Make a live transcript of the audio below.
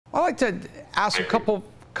I'd like to ask a couple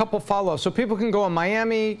follow-ups. So people can go in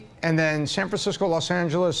Miami and then San Francisco, Los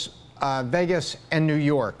Angeles, Vegas, and New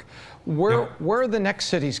York. Where are the next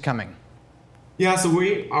cities coming? Yeah, so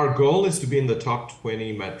our goal is to be in the top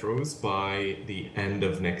 20 metros by the end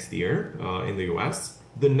of next year in the US.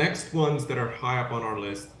 The next ones that are high up on our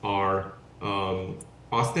list are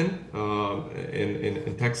Austin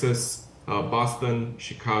in Texas, Boston,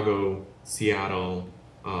 Chicago, Seattle,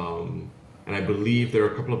 and I believe there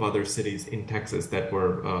are a couple of other cities in Texas that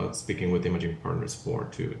we're speaking with imaging partners for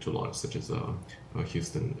to launch, such as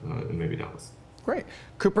Houston and maybe Dallas. Great.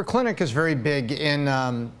 Cooper Clinic is very big in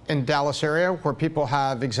Dallas area, where people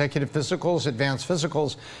have executive physicals, advanced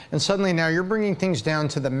physicals, and suddenly now you're bringing things down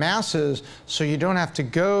to the masses, so you don't have to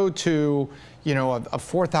go to, you know, a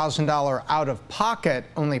 $4,000 out of pocket,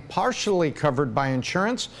 only partially covered by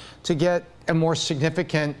insurance, to get a more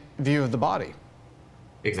significant view of the body.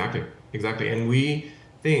 Exactly. And we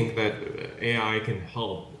think that AI can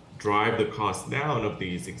help drive the cost down of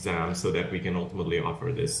these exams so that we can ultimately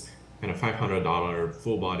offer this kind of $500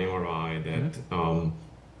 full body MRI that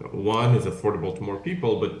one is affordable to more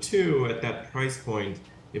people, but two, at that price point,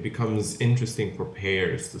 it becomes interesting for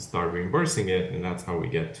payers to start reimbursing it, and that's how we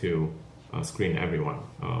get to screen everyone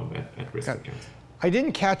at risk of cancer. I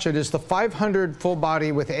didn't catch it. Is the 500 full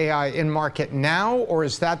body with AI in market now, or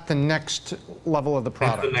is that the next level of the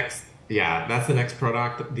product? That's the next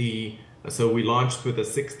product. So we launched with a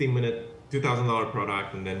 60-minute $2,000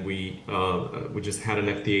 product, and then we just had an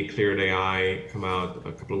FDA cleared AI come out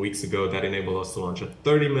a couple of weeks ago that enabled us to launch a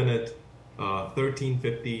 30-minute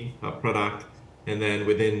 $1,350 product, and then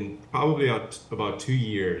within probably about 2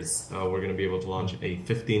 years, we're going to be able to launch a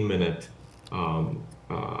 15-minute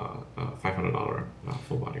 $500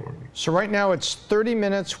 full body workout. So right now it's 30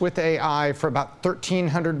 minutes with AI for about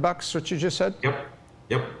 $1,300, what you just said?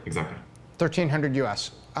 Yep, exactly. 1,300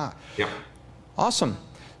 US. Yep. Awesome.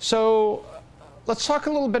 So let's talk a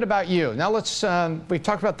little bit about you. Now we've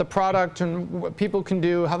talked about the product and what people can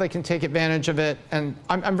do, how they can take advantage of it. And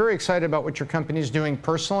I'm very excited about what your company is doing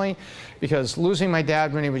personally, because losing my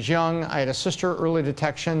dad when he was young, I had a sister, early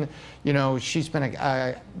detection. You know, she's been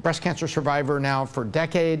a breast cancer survivor now for a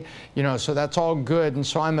decade, you know, so that's all good. And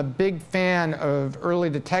so I'm a big fan of early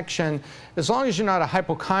detection, as long as you're not a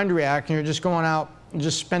hypochondriac and you're just going out and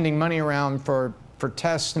just spending money around for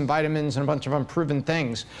tests and vitamins and a bunch of unproven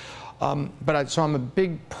things. So I'm a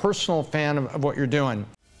big personal fan of what you're doing.